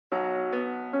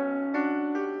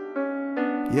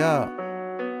Yeah.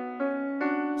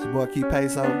 It's your boy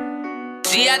Paso.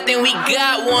 Gee, I think we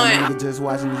got one. Nigga just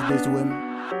watching this bitch with me.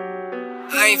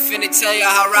 I ain't finna tell y'all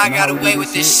how I got away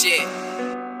with this shit.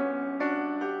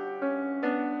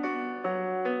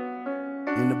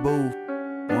 In the booth,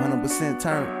 100%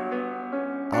 turn.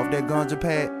 Off that ganja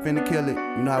pad, finna kill it.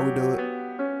 You know how we do it.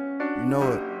 You know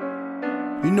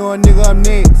it. You know a nigga up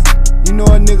next. You know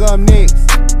a nigga up next.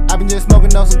 I been just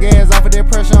smoking on some gas off of that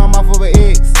pressure on my for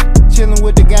X. Chillin'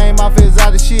 with the game off his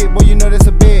out of shit, boy, you know that's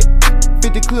a bet.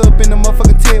 50 clip in the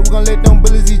motherfucking tip, we gon' let them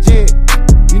bullets eject.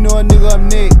 You know a nigga up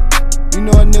next. You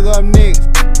know a nigga up next.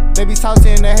 They be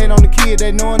saucyin' they hate on the kid,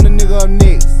 they knowin' the nigga up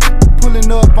next. Pullin'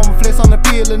 up, I'ma flex on the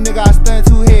pill, little nigga, I stun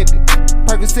too hectic.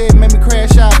 Percocet made me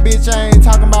crash out, bitch, I ain't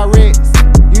talking about Rex.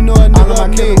 You know a nigga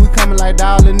up next, we comin' like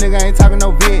dog, little nigga ain't talking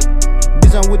no vet.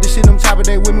 Bitch, I'm with the shit, them chopper,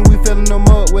 they with me, we fillin' them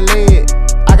up with lead.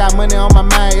 I got money on my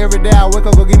mind, every day I wake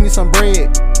up, go give me some bread.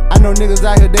 I know niggas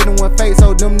out here, they done went fake,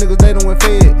 so them niggas, they done went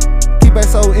fed. Keep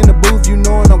Paso in the booth, you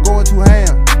knowin' I'm going too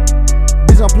ham.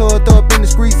 Bitch, I'm plugged up in the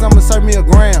streets, I'ma serve me a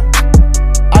gram.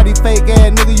 All these fake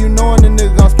ass niggas, you knowin' the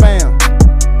nigga gon' spam.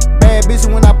 Bad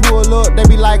bitches, when I pull up, they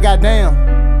be like, goddamn.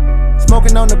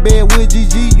 Smoking on the bed with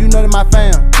GG, you know that my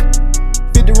fam.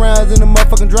 50 rounds in the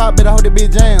motherfucking drop, better hold that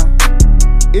bitch jam.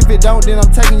 If it don't, then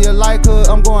I'm taking your life, cause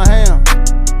I'm going ham.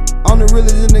 I'm the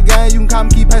realest in the game, you can call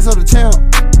me Paso the champ.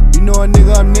 You know a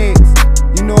nigga up next.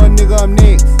 You know a nigga up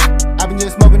next. I been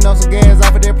just smoking on some gas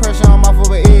off of that pressure on my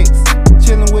for X.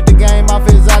 Chillin' with the game off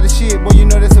his out of shit, boy, you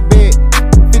know that's a bet.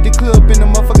 50 clip in the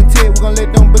motherfucking tip, we gon'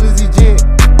 let them bullets eject.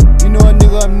 You know a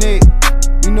nigga up next.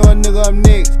 You know a nigga up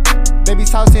next. They be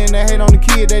saucyin' they hate on the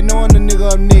kid, they knowin' the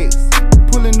nigga up next.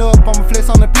 Pullin' up, I'ma flex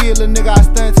on the pill, little nigga, I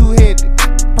stun too hectic.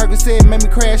 Percocet made me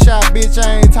crash out, bitch,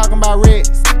 I ain't talking about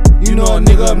Rex. You know a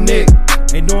nigga up next.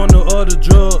 Ain't doing no other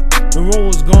drug. The room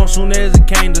was gone soon as it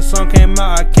came. The sun came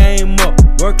out, I came up.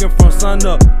 Working from sun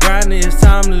up. Grinding, it's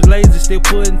timeless, lazy. Still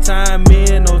putting time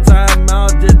in. No time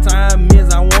out, just time in.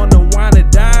 I wanna wind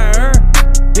it down.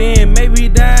 Then maybe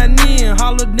dying in.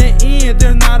 Holiday in.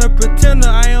 There's not a pretender.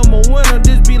 I am a winner.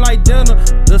 This be like dinner.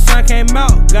 The sun came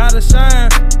out, gotta shine.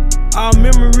 All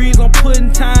memories, I'm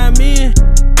putting time in.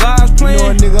 God's plan. You know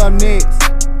a nigga up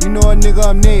next. You know a nigga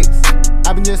up next.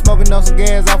 I been just smoking on some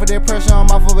gas off of that pressure on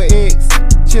my for X.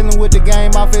 Chillin' with the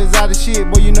game off his out of shit,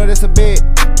 boy, you know that's a bet.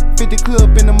 50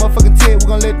 clip in the motherfucking tip, we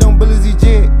gon' let them bullets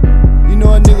eject. You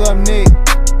know a nigga up next.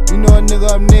 You know a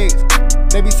nigga up next.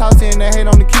 They be saucyin' they hate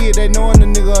on the kid, they knowin' the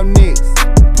nigga up next.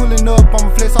 Pullin' up, I'ma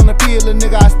flex on the pill, little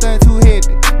nigga, I stun too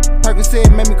hectic.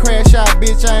 Percocet made me crash out,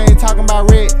 bitch, I ain't talking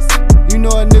about Rex. You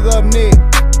know a nigga up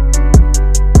next.